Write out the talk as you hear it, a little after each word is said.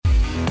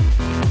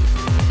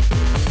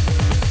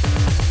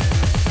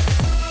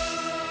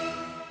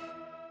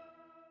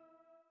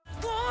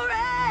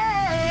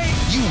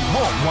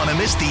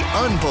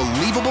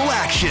unbelievable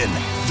action.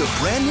 The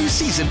brand new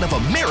season of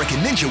American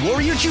Ninja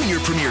Warrior Jr.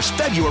 premieres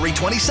February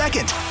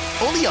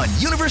 22nd, only on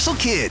Universal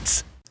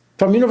Kids.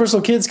 From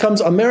Universal Kids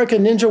comes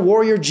American Ninja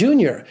Warrior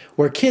Jr.,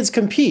 where kids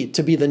compete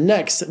to be the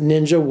next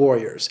Ninja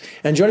Warriors.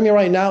 And joining me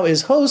right now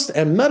is host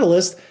and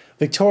medalist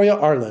Victoria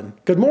Arlen.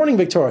 Good morning,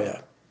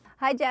 Victoria.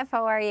 Hi, Jeff.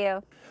 How are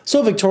you?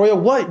 So, Victoria,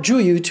 what drew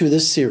you to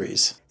this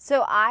series?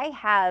 So I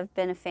have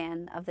been a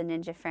fan of the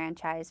Ninja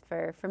franchise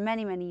for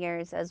many, many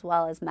years, as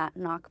well as Matt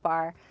and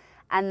Akbar.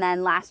 And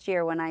then last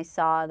year when I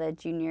saw the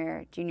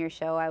junior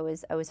show, I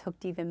was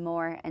hooked even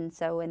more. And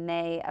so when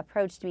they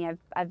approached me,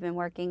 I've been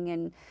working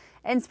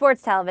in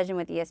sports television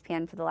with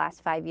ESPN for the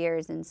last 5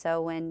 years. And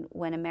so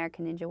when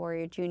American Ninja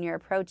Warrior Jr.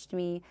 approached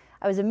me,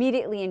 I was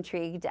immediately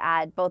intrigued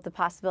at both the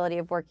possibility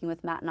of working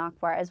with Matt and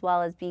Akbar, as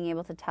well as being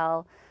able to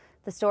tell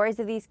the stories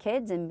of these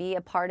kids and be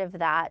a part of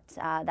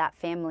that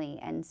family.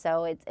 And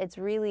so it's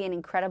really an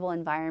incredible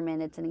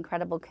environment. It's an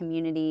incredible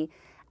community.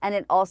 And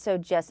it also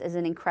just is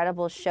an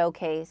incredible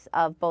showcase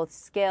of both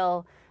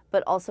skill,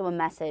 but also a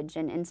message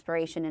and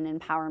inspiration and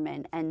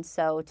empowerment. And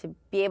so to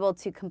be able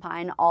to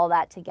combine all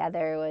that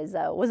together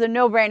was a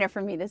no-brainer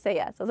for me to say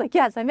yes. I was like,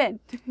 yes, I'm in.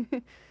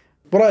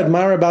 What I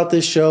admire about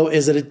this show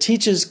is that it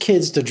teaches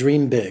kids to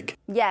dream big.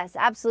 Yes,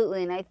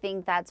 absolutely. And I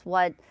think that's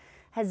what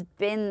has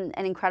been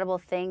an incredible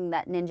thing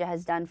that Ninja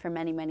has done for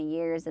many, many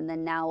years. And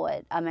then now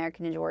what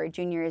American Ninja Warrior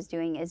Jr. is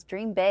doing is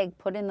dream big,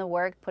 put in the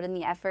work, put in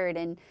the effort,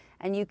 and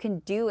you can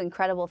do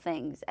incredible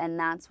things. And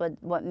that's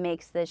what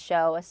makes this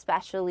show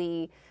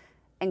especially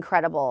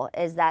incredible,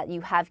 is that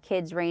you have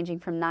kids ranging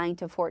from 9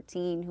 to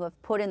 14 who have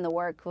put in the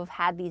work, who have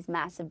had these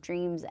massive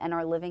dreams and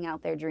are living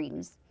out their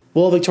dreams.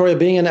 Well, Victoria,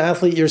 being an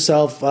athlete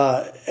yourself,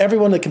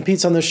 everyone that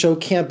competes on this show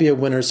can't be a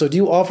winner. So do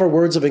you offer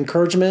words of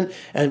encouragement?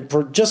 And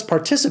for just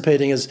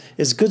participating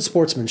is good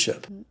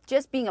sportsmanship.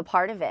 Just being a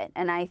part of it.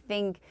 And I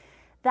think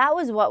that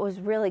was what was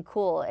really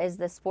cool, is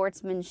the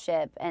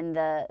sportsmanship and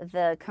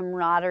the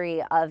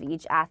camaraderie of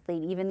each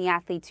athlete, even the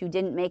athletes who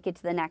didn't make it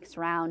to the next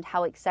round,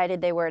 how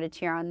excited they were to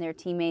cheer on their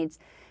teammates,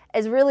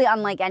 is really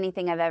unlike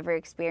anything I've ever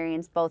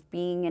experienced, both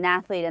being an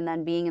athlete and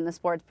then being in the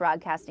sports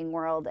broadcasting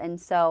world. And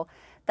so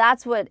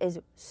that's what is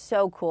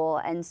so cool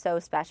and so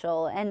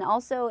special. And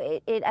also,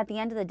 it at the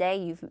end of the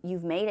day,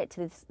 you've made it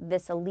to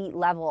this elite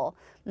level.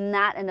 And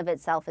that in of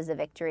itself is a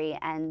victory.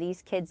 And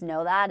these kids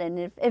know that.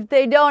 And if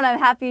they don't, I'm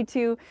happy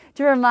to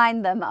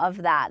remind them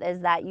of that,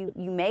 is that you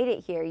made it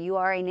here. You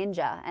are a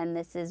ninja. And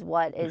this is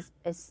what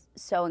is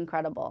so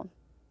incredible.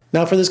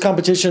 Now, for this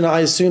competition, I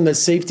assume that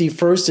safety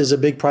first is a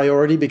big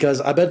priority,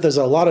 because I bet there's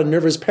a lot of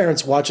nervous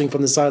parents watching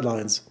from the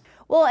sidelines.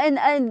 Well,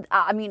 and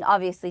I mean,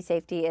 obviously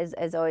safety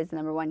is always the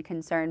number one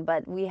concern,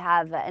 but we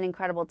have an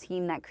incredible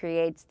team that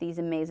creates these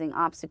amazing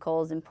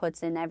obstacles and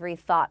puts in every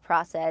thought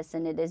process,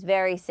 and it is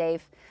very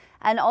safe.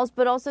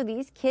 But also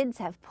these kids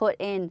have put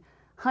in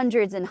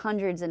hundreds and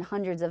hundreds and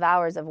hundreds of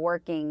hours of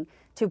working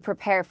to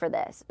prepare for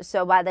this.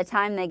 So by the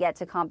time they get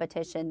to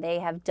competition, they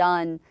have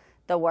done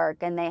the work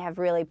and they have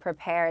really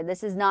prepared.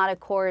 This is not a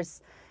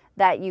course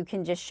that you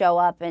can just show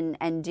up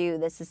and do.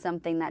 This is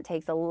something that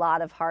takes a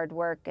lot of hard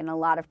work and a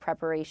lot of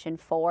preparation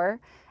for.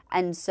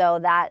 And so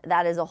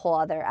that is a whole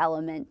other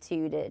element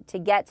too. To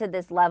get to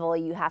this level,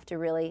 you have to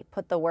really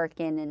put the work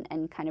in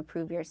and kind of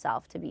prove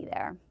yourself to be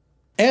there.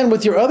 And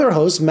with your other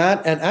hosts,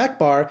 Matt and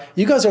Akbar,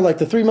 you guys are like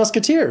the Three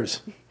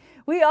Musketeers.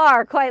 We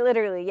are, quite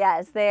literally,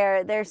 yes.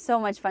 They're so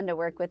much fun to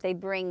work with. They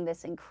bring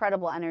this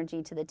incredible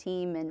energy to the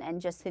team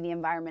and just to the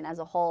environment as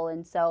a whole.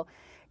 And so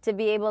to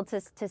be able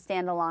to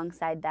stand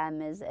alongside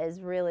them is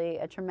really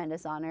a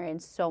tremendous honor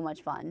and so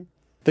much fun.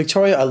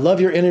 Victoria, I love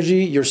your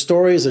energy. Your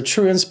story is a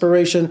true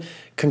inspiration.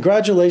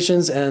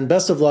 Congratulations and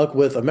best of luck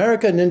with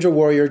American Ninja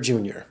Warrior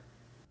Jr.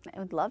 I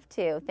would love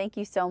to. Thank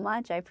you so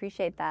much. I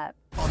appreciate that.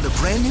 On the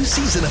brand new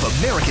season of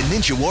American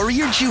Ninja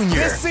Warrior Jr.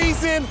 This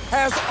season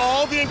has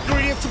all the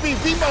ingredients to be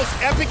the most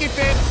epic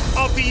event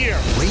of the year.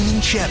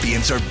 Reigning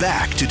champions are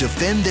back to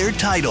defend their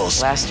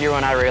titles. Last year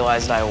when I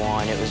realized I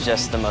won, it was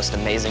just the most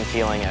amazing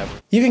feeling ever.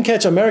 You can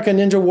catch American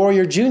Ninja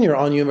Warrior Jr.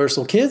 on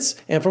Universal Kids.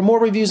 And for more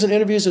reviews and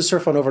interviews, just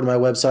surf on over to my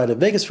website at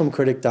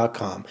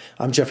vegasfilmcritic.com.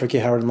 I'm Jeffrey K.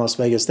 Howard in Las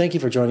Vegas. Thank you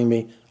for joining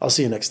me. I'll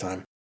see you next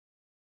time.